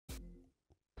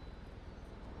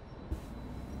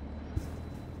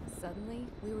suddenly,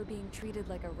 we were being treated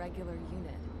like a regular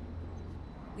unit.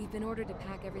 We've been ordered to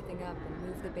pack everything up and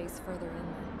move the base further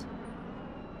inland.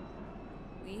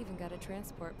 We even got a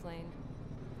transport plane.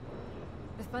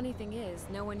 The funny thing is,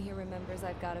 no one here remembers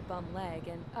I've got a bum leg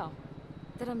and, oh,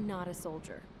 that I'm not a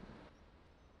soldier.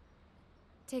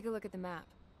 Take a look at the map.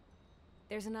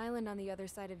 There's an island on the other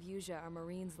side of Yuja our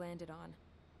Marines landed on.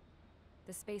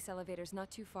 The space elevator's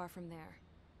not too far from there.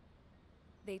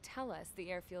 They tell us the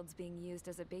airfield's being used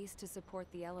as a base to support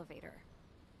the elevator.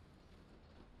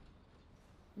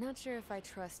 Not sure if I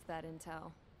trust that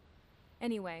intel.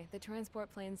 Anyway, the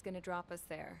transport plane's gonna drop us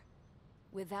there,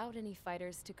 without any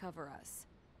fighters to cover us.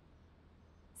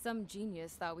 Some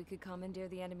genius thought we could commandeer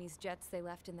the enemy's jets they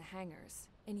left in the hangars,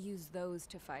 and use those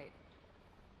to fight.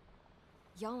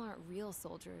 Y'all aren't real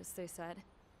soldiers, they said.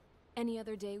 Any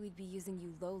other day we'd be using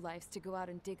you lowlifes to go out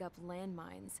and dig up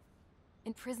landmines.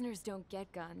 And prisoners don't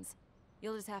get guns.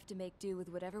 You'll just have to make do with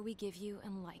whatever we give you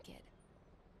and like it.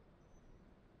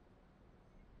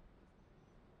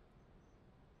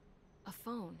 A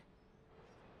phone.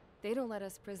 They don't let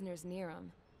us prisoners near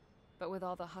them. But with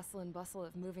all the hustle and bustle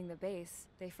of moving the base,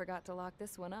 they forgot to lock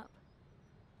this one up.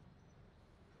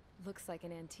 Looks like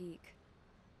an antique.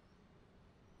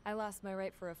 I lost my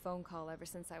right for a phone call ever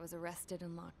since I was arrested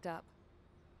and locked up.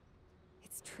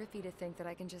 It's trippy to think that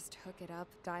I can just hook it up,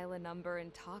 dial a number,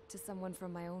 and talk to someone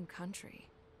from my own country.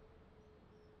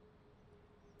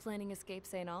 Planning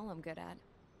escapes ain't all I'm good at.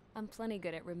 I'm plenty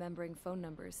good at remembering phone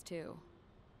numbers, too.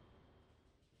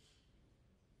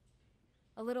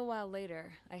 A little while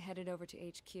later, I headed over to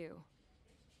HQ.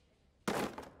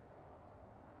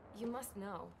 You must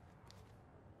know.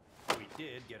 We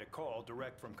did get a call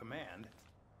direct from command.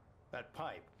 That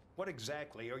pipe, what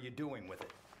exactly are you doing with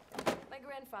it? My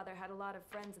grandfather had a lot of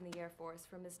friends in the Air Force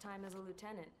from his time as a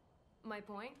lieutenant. My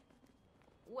point?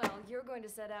 Well, you're going to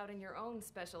set out in your own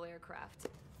special aircraft.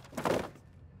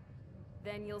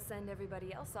 Then you'll send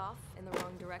everybody else off in the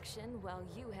wrong direction while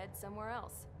you head somewhere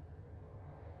else.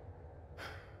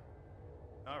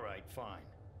 All right, fine.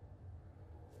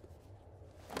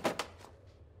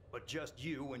 But just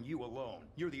you and you alone.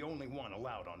 You're the only one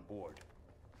allowed on board.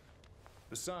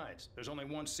 Besides, there's only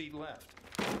one seat left.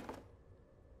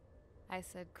 I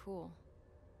said cool.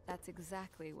 That's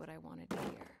exactly what I wanted to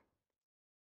hear.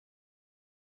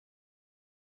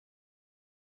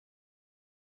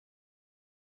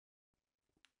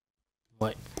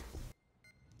 Ouais.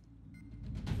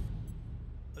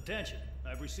 Attention,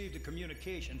 I've received a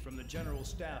communication from the General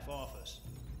Staff Office.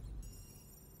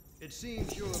 It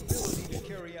seems your ability to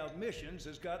carry out missions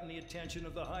has gotten the attention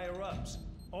of the higher-ups.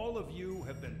 All of you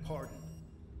have been pardoned.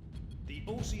 The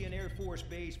Ocean Air Force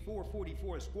Base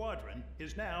 444 Squadron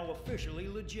is now officially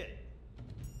legit.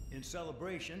 In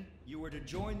celebration, you are to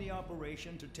join the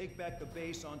operation to take back the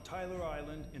base on Tyler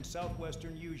Island in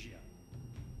southwestern Yuja.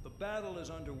 The battle is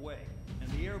underway, and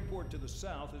the airport to the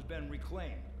south has been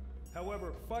reclaimed.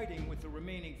 However, fighting with the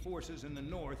remaining forces in the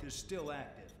north is still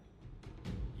active.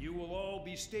 You will all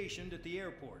be stationed at the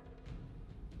airport.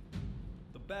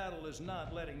 The battle is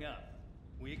not letting up.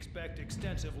 We expect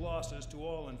extensive losses to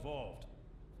all involved.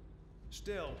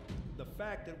 Still, the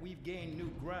fact that we've gained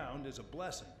new ground is a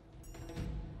blessing.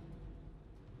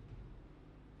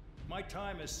 My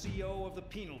time as CO of the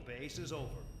penal base is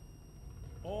over.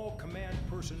 All command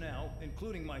personnel,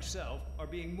 including myself, are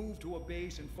being moved to a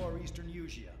base in far eastern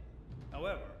Yuja.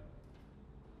 However,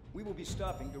 we will be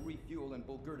stopping to refuel in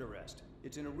Bulgurdarest.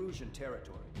 It's in Erusian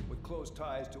territory, with close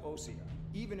ties to Osea.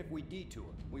 Even if we detour,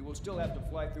 we will still have to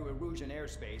fly through Erusian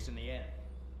airspace in the end.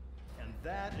 And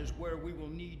that is where we will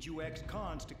need you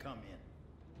ex-cons to come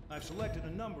in. I've selected a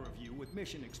number of you with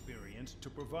mission experience to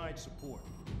provide support.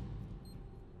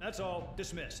 That's all.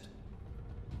 Dismissed.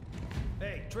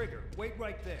 Hey, Trigger, wait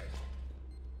right there.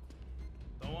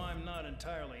 Though I'm not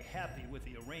entirely happy with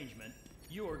the arrangement,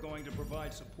 you are going to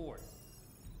provide support.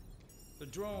 The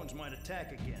drones might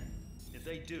attack again. If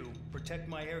they do, protect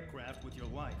my aircraft with your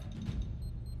life.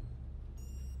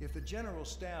 If the General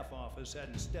Staff Office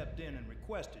hadn't stepped in and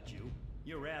requested you,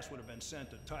 your ass would have been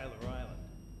sent to Tyler Island.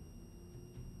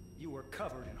 You were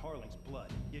covered in Harling's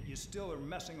blood, yet you still are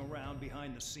messing around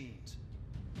behind the scenes.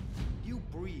 You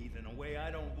breathe in a way I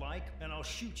don't like, and I'll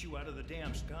shoot you out of the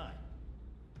damn sky.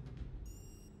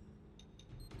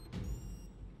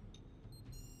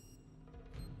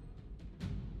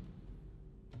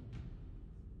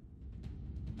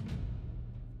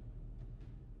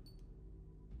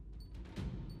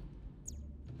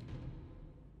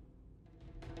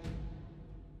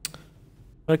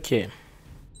 Ok.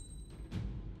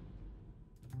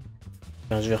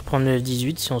 Ben, je vais reprendre le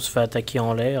F-18 si on se fait attaquer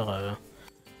en l'air.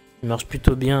 Il marche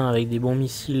plutôt bien avec des bons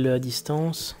missiles à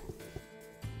distance.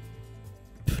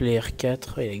 Les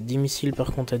R4 et avec 10 missiles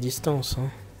par contre à distance.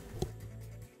 Hein.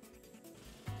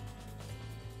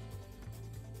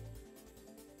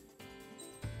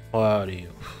 Oh, allez.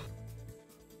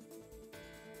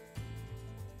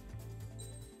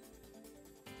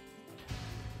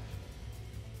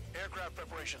 Aircraft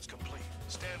preparations complete.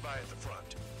 Stand by at the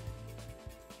front.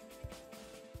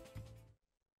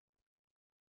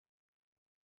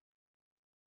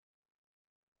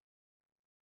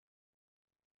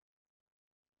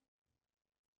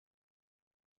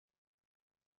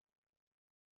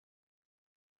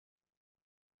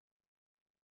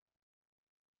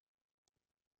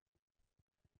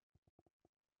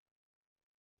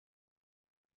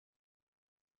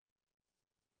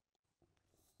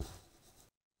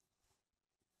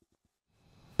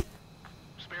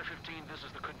 Spare 15, this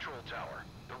is the control tower.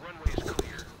 The runway is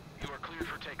clear. You are cleared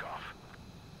for takeoff.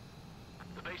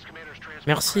 The base commander's transport.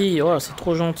 Merci, oh, c'est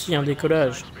trop gentil un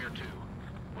décollage.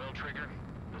 Well, Trigger,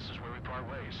 this is where we part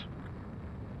ways.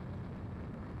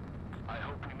 I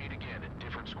hope we meet again in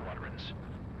different squadrons.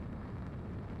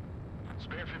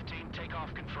 Spare 15,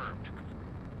 takeoff confirmed.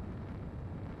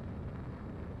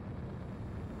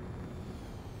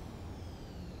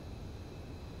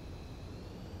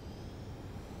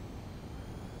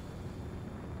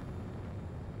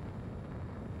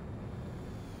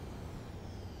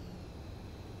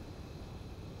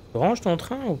 Range ton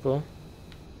train ou pas?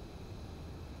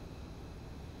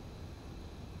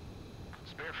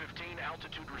 Spare 15,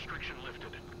 altitude restriction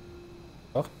lifted.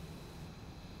 Oh.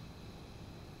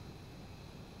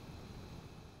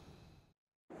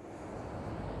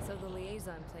 So the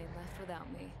liaison plane left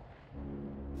without me.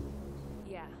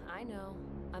 Yeah, I know.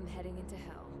 I'm heading into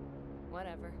hell.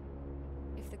 Whatever.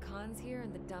 If the Khan's here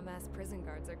and the dumbass prison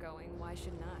guards are going, why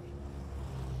shouldn't I?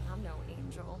 I'm no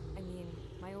angel. I mean,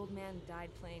 my old man died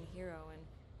playing hero, and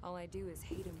all I do is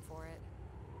hate him for it.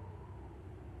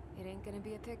 It ain't gonna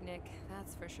be a picnic,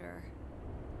 that's for sure.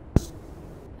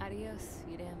 Adios,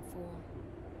 you damn fool.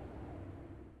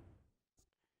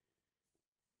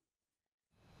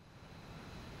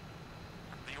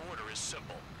 The order is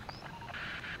simple.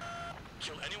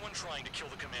 Kill anyone trying to kill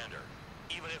the commander,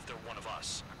 even if they're one of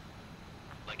us.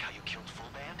 Like how you killed Full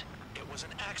Band? It was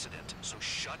an accident, so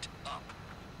shut up.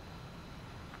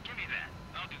 Give me that.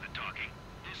 I'll do the talking.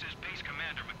 This is Base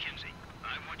Commander McKenzie.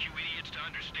 I want you idiots to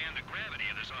understand the gravity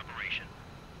of this operation.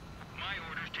 My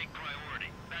orders take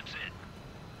priority. That's it.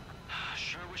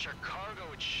 Sure wish our cargo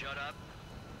would shut up.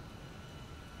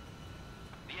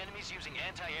 The enemy's using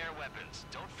anti-air weapons.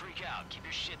 Don't freak out. Keep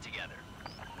your shit together.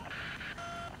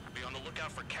 Be on the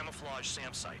lookout for camouflage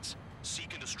SAM sites.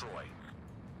 Seek and destroy.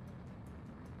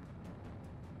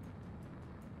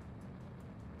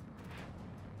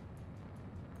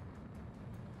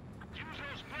 Use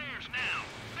those flares now.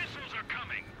 Missiles are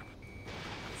coming.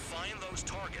 Find those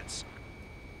targets.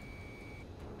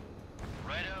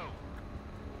 Righto.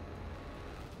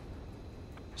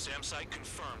 SAM site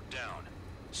confirmed down.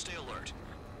 Stay alert.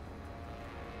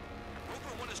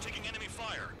 Roper 1 is taking enemy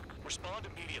fire. Respond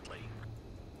immediately.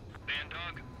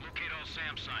 Bandog, locate all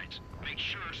SAM sites. Make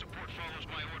sure support follows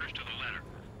my orders to the letter.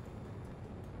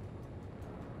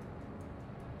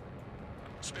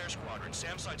 Spare squadron,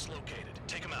 SAM site's located.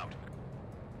 Take them out.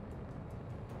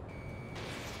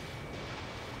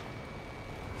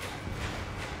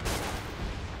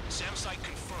 SAM site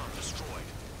confirmed, destroyed.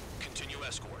 Continue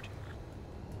escort.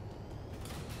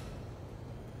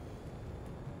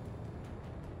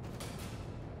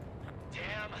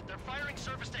 Damn, they're firing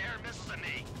surface-to-air missiles at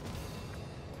me.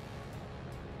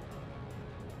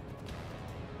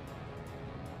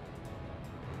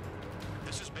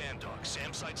 This is Bandog.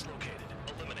 SAM site's located.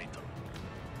 Eliminate them.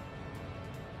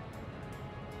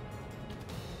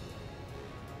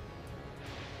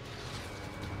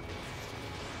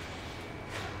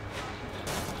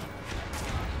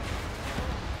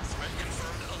 Threat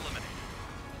confirmed. Eliminated.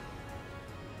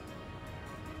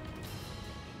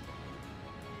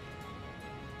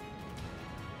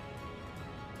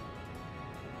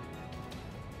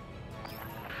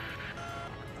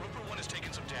 Roper 1 has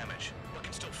taken some damage, but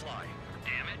can still fly.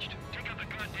 Damaged? Take out the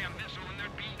goddamn missile and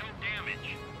there'd be no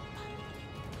damage.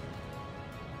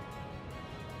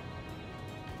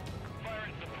 Fire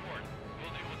and support.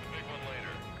 We'll deal with the big one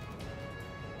later.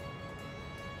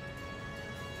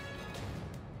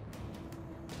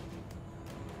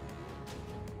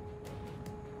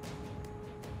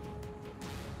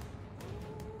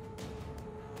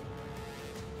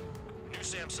 New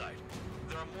SAM site.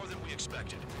 There are more than we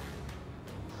expected.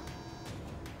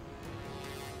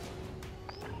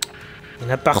 Il y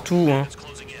en a partout, hein. It's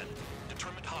closing in.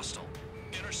 Determined hostile.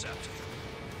 Intercept.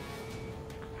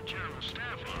 The General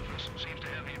Staff Office seems to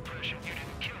have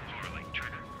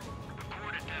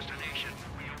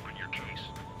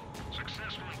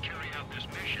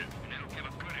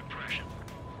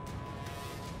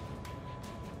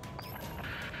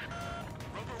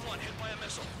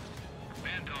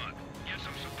Dog. Get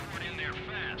some support in there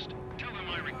fast. Tell them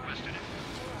I requested it.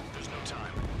 There's no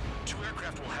time. 2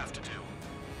 aircraft will have to do.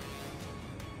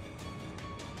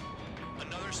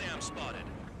 Another SAM spotted.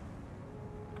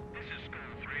 This is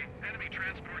School 3. Enemy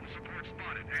transport and support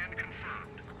spotted and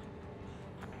confirmed.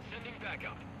 Sending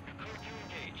backup. Code to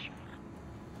engage.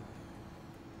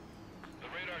 The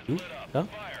radar's Où? lit up. Là?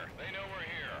 Fire. They know we're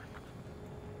here.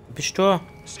 Dépêche-toi.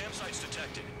 SAM site's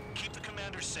detected. Keep the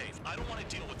commander safe. I don't want to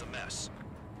deal with the mess.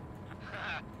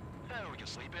 We can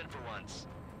sleep in for once.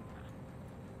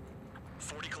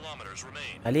 40 kilometers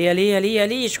remain. Allez, allez, allez,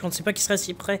 allez. Je pensais pas qu'il serait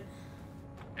si près.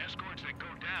 Escorts that go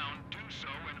down do so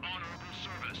in honorable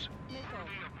service.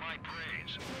 Worthy of my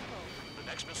praise. The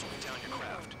next missile will down your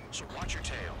craft, so watch your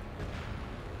tail.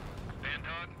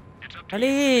 Bandog, it's up to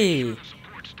Allez. you. The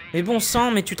support station. Mais bon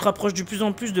sang, mais tu te rapproches de plus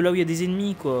en plus de là où il y a des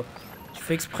ennemis, quoi. Tu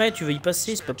fais exprès, tu veux y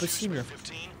passer, c'est pas possible.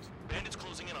 15. Bandits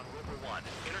closing in on Rover 1.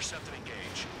 Intercept and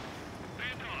engage.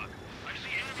 Bandog, I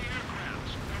see enemy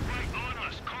aircrafts. They're right on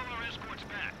us. Call our escorts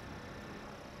back.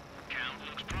 Count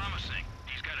looks promising.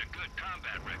 He's got a good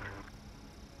combat record.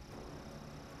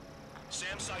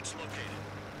 SAM site's located.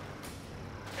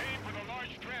 Aim for the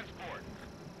large transport.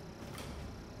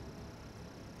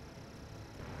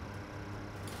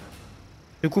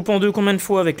 Je coupe en deux combien de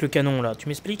fois avec le canon là, tu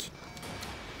m'expliques?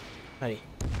 Allez.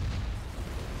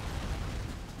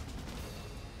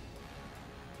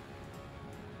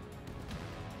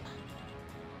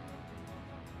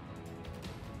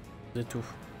 C'est tout.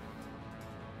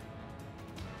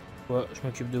 Ouais, je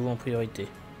m'occupe de vous en priorité.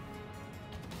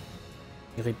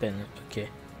 Gripen, ok.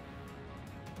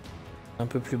 Un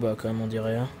peu plus bas quand même on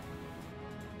dirait. Hein.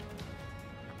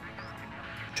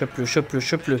 Chope-le, chope-le,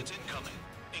 chope-le. Bandits incoming.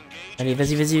 Engage. Allez,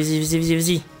 vas-y, vas-y, vas-y, vas-y, vas-y,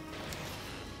 vas-y.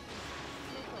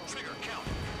 Trigger, count.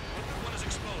 Rover 1 is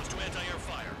exposed to anti-air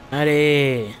fire.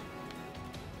 Allez.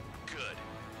 Good.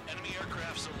 Enemy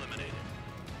aircrafts eliminated.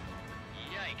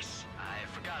 Yikes. I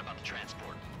forgot about the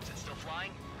transport. Is it still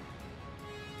flying?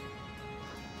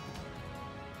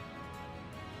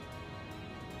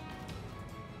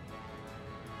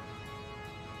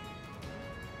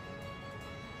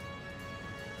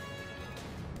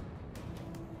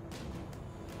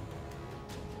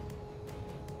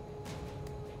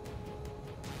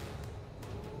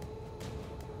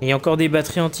 Il y a encore des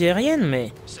batteries antiaériennes,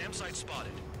 mais... SAM site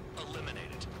spotted.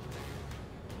 Eliminated.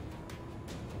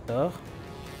 D'accord.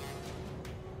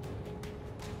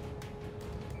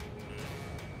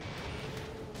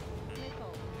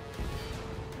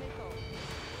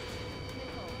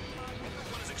 Rover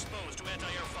 1 is exposed to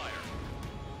anti-air fire.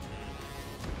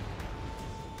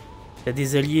 Il y a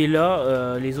des alliés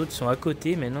là, les autres sont à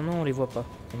côté, mais non, non, on les voit pas.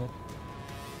 Non.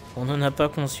 On n'en a pas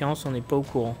conscience, on n'est pas au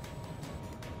courant.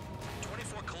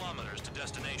 24 kilometers to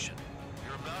destination.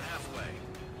 You're about halfway.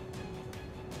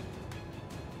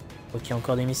 Ok, il y a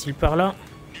encore des missiles par là.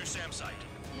 New SAM site.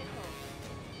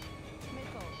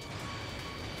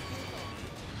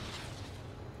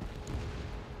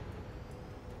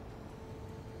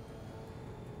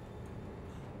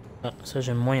 Ah, ça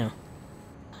j'aime moyen.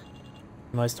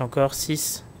 Il me reste encore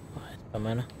 6. Ouais, c'est pas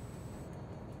mal.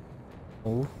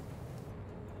 Où?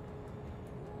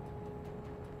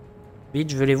 Vite,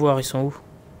 je veux les voir, ils sont où?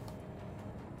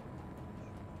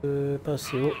 Pas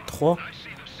assez haut. 3. I see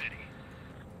the city.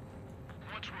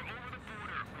 Once we're over the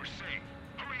border, we're safe.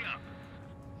 Hurry up.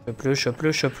 Chope-le,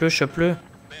 chope-le, chope-le, chope-le.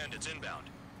 Bandits inbound.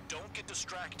 Don't get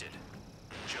distracted.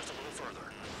 Just a little further.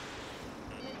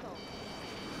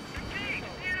 Engage!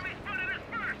 The enemy spotted us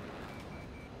first!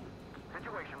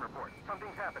 Situation report.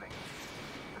 Something's happening.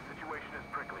 The situation is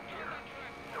prickly here.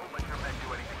 Don't let your men do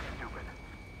anything stupid.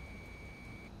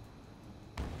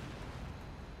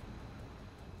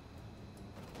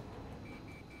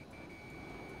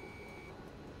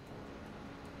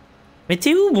 Mais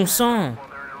t'es où, bon sang? Well,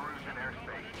 they're in Erusian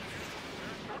airspace.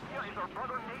 Russia is our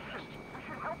brother nation. We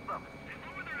should help them.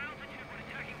 Lower their altitude when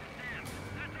attacking the SAM.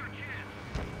 That's our chance.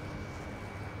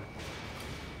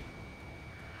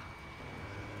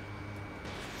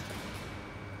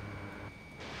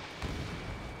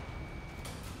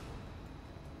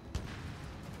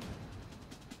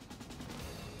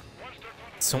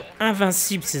 Ils sont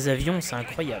invincibles ces avions, c'est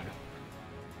incroyable.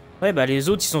 Ouais, bah les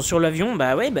autres ils sont sur l'avion,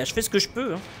 bah ouais, bah je fais ce que je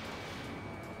peux. Hein.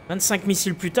 25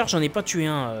 missiles plus tard, j'en ai pas tué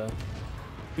un.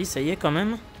 Oui, ça y est quand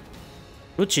même.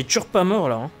 L'autre, il est toujours pas mort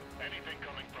là. Hein.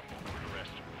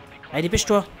 Allez,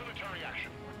 dépêche-toi.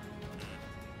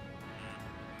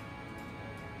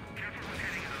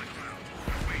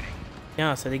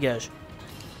 Tiens, ça dégage.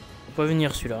 Faut pas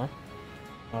venir celui-là. Hein.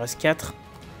 Il en reste 4.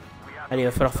 Allez, il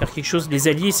va falloir faire quelque chose. Les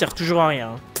alliés, ils servent toujours à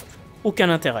rien. Hein. Aucun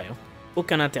intérêt. Hein.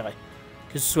 Aucun intérêt.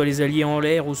 Que ce soit les alliés en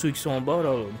l'air ou ceux qui sont en bas,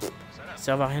 là, ça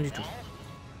sert à rien du tout.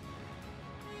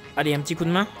 Allez, un petit coup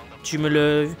de main. Tu me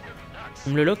le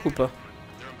lock ou pas?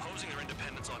 They're imposing their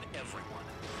independence on everyone,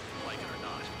 like it or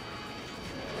not.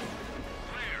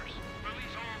 Flares!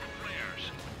 Release all the flares!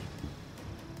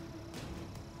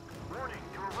 Warning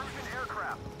to Erusian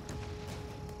aircraft.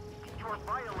 You are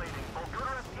violating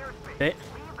Bulgaria's airspace. Eh. Leave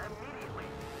immediately.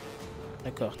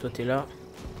 D'accord, toi t'es là.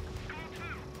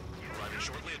 Arriving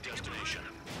shortly at destination.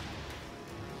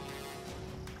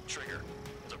 Trigger,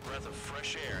 it's a breath of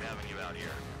fresh air having you out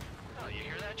here. Oh, you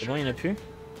hear that? C'est bon, il n'y en a plus? In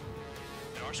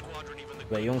our squadron, even the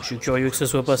Bah, donc, je suis curieux que ça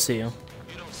soit passé. Hein.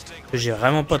 you don't stink. J'ai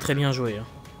vraiment pas très bien joué. Hein.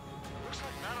 Looks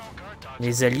like not all guard dogs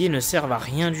Les alliés ne servent à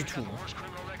rien du tout. have the worst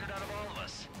criminal record out of all of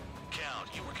us.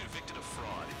 Count, you were convicted of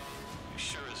fraud. You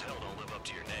sure as hell don't live up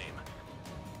to your name.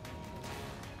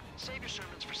 Save your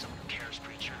sermons for someone who cares,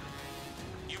 preacher.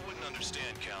 You wouldn't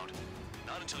understand, Count.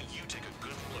 Not until you take a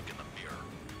good look in the mirror.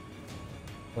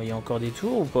 Bon, il y a encore des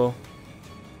tours ou pas?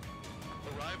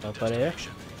 Arrived Ça a at pas l'air.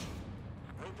 destination.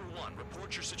 Roper 1,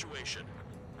 report your situation.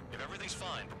 If everything's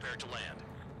fine, prepare to land.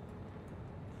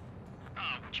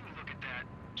 Ah, would you look at that?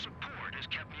 Support has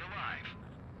kept me alive.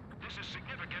 This is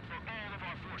significant for all of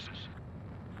our forces.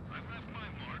 I've left my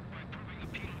mark by proving the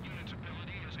penal unit's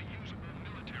ability as a usable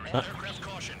military Ah. Aircraft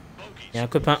caution, bogeys. Il y a un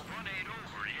copain. run ain't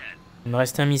over yet. Il me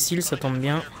reste un missile, ça tombe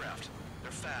bien. Aircraft.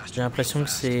 They're fast. J'ai l'impression que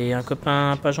c'est un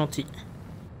copain pas gentil.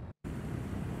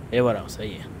 Et voilà, ça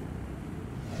y est.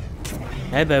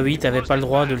 Eh bah oui, t'avais pas le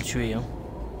droit de le tuer. Hein.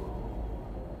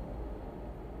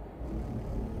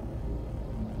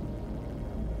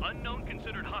 Unknown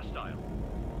considered hostile.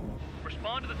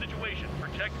 Respond to the situation.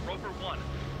 Protect Roper 1.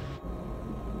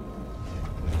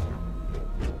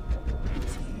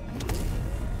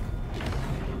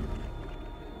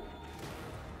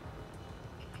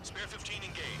 Spare 15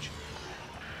 engage.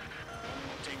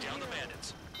 Take down the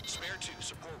bandits. Spare 2,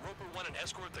 support Roper 1 and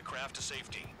escort the craft to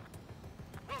safety.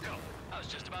 Wilco, I was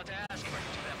just about to ask if I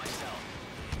could do that myself.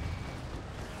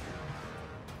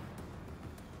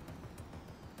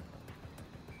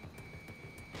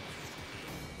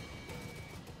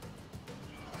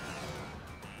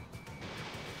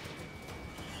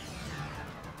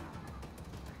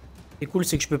 Ce qui est cool,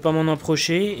 c'est que je peux pas m'en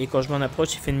approcher, et quand je m'en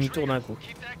approche, il fait demi-tour d'un coup.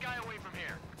 Keep that guy away from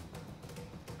here.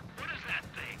 What is that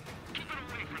thing? Keep it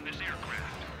away from this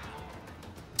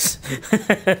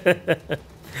aircraft.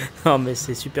 Non mais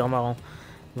c'est super marrant.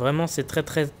 Vraiment, c'est très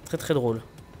drôle.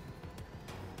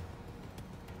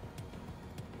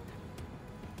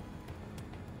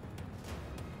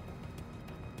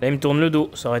 Là, il me tourne le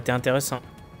dos, ça aurait été intéressant.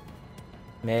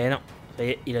 Mais non, ça y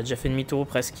est, il a déjà fait demi-tour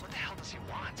presque. What the hell does he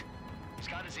want? He's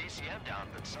got his ACM down,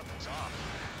 but something's off.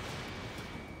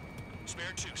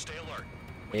 Spare 2, stay alert.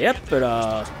 Et hop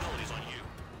là. Abilities on you.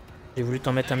 J'ai voulu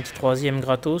t'en mettre un petit troisième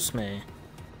gratos, mais...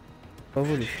 pas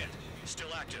voulu. Still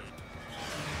active.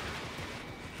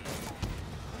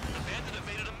 The bandit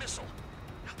evaded a missile.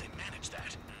 How'd they manage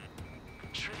that?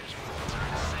 Trigger's rules are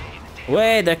insane.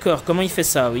 Ouais, d'accord, comment il fait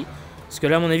ça, oui. Parce que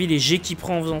là, à mon avis, les jets qu'il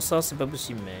prend en faisant ça, c'est pas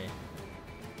possible, mais...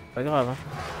 pas grave, hein.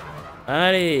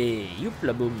 Allez, youp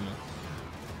la boum.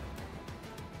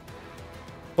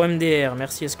 3 MDR,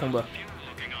 merci Escombat. Fuel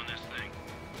looking on this thing.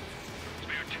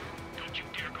 Spare 2, don't you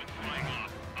dare go flying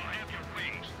off. I'll have your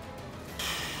wings.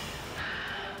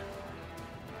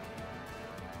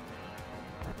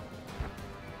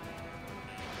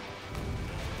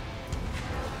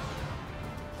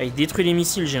 Ah, il détruit les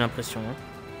missiles, j'ai l'impression. Hein.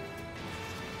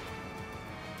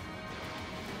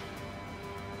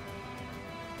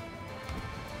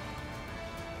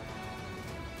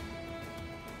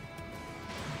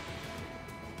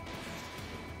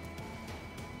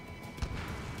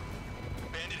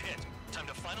 Bandit hit. Time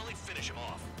to finally finish him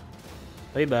off.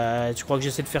 Oui, bah, tu crois que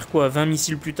j'essaie de faire quoi? 20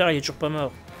 missiles plus tard, il est toujours pas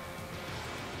mort.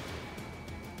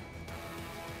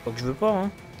 Pas que je veux pas,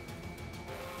 hein.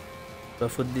 Pas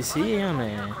faute d'essayer, hein,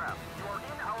 mais...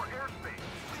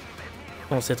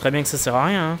 On sait très bien que ça sert à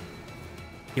rien, hein.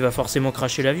 Il va forcément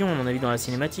cracher l'avion, à mon avis, dans la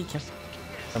cinématique. Hein.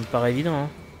 Ça me paraît évident, hein.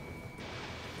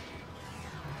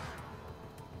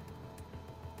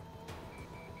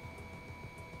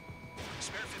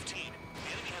 Spare 15.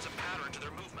 The enemy has a pattern to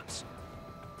their movements.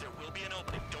 There will be an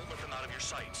opening. Don't let them out of your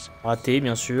sights. Raté,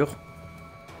 bien sûr. Je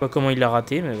sais pas comment il l'a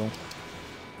raté, mais bon.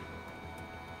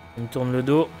 Il me tourne le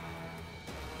dos.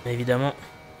 Mais évidemment.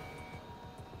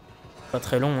 Pas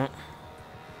très long, hein.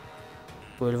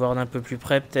 Vous pouvez le voir d'un peu plus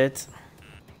près, peut-être.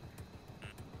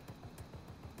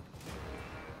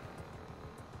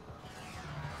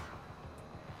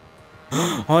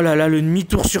 Oh là là, le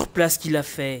demi-tour sur place qu'il a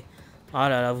fait. Ah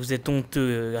là là, vous êtes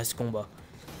honteux à ce combat.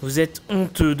 Vous êtes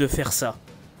honteux de faire ça.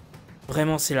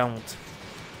 Vraiment, c'est la honte.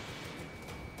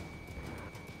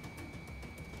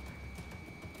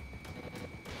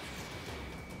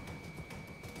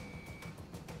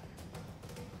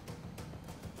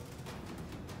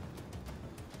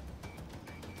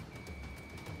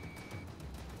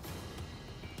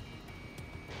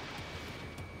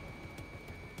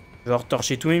 Je vais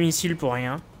retorcher tous mes missiles pour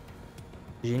rien.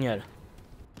 Génial.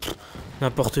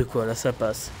 N'importe quoi, là ça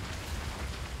passe.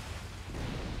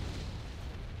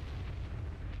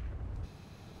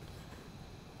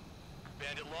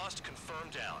 Bandit lost,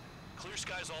 confirmed down. Clear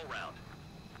skies all round.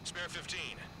 Spare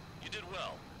 15. You did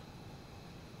well.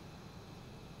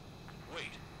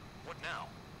 Wait, what now?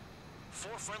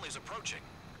 4 friendlies approaching.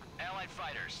 Allied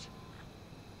fighters.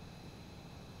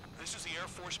 This is the Air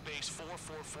Force Base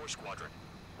 444 Squadron.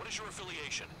 What is your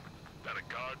affiliation? That a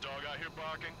guard dog out here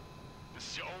barking? This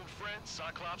is your old friend,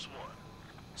 Cyclops 1.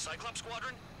 Cyclops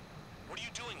Squadron? What are you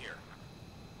doing here?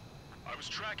 I was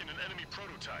tracking an enemy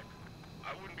prototype.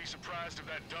 I wouldn't be surprised if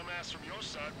that dumbass from your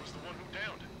side was the one who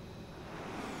downed it.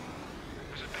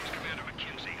 This is Base Commander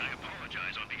McKenzie. I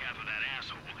apologize on behalf of that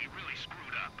asshole. He really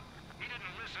screwed up. He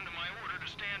didn't listen to my order to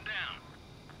stand down.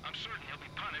 I'm certain he'll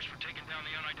be punished for taking down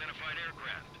the unidentified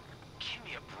aircraft. Give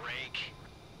me a break.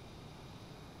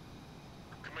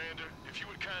 Commander, if you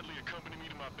would kindly accompany me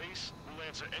to my base, we'll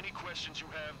answer any questions you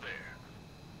have there.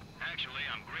 Actually,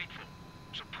 I'm grateful.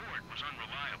 Support was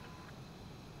unreliable.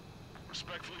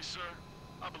 Respectfully, sir,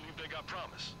 I believe they got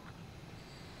promise.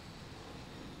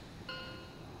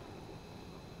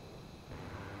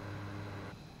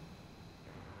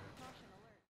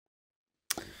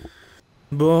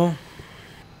 Bon.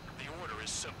 The order is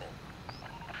simple.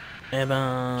 Eh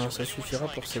ben, ça suffira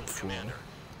pour cette fois. Commander,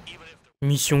 even if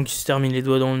Mission qui se termine les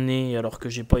doigts dans le nez alors que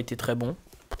j'ai pas été très bon.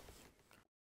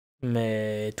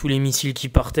 Mais tous les missiles qui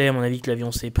partaient, à mon avis que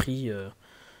l'avion s'est pris,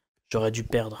 j'aurais dû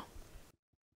perdre.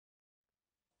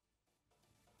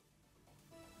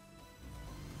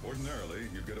 Ordinarily,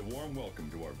 you'd get a warm welcome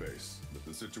to our base, but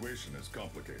the situation is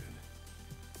complicated.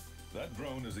 That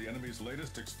drone is the enemy's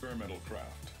latest experimental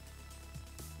craft.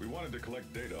 We wanted to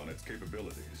collect data on its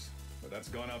capabilities, but that's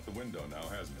gone out the window now,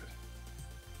 hasn't it?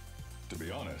 To be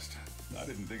honest, I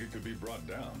didn't think it could be brought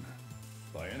down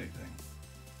by anything.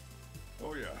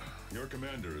 Oh yeah, your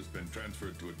commander has been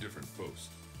transferred to a different post.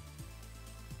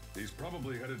 He's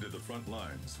probably headed to the front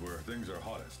lines, where things are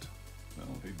hottest.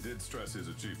 Well, he did stress his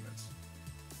achievements.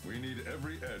 We need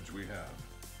every edge we have.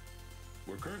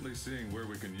 We're currently seeing where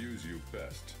we can use you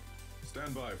best.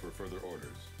 Stand by for further orders.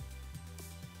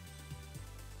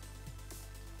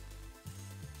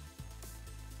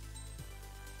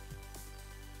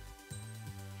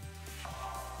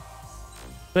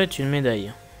 Chouette, une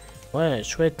médaille. Ouais,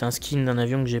 chouette, un skin d'un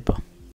avion que j'ai pas.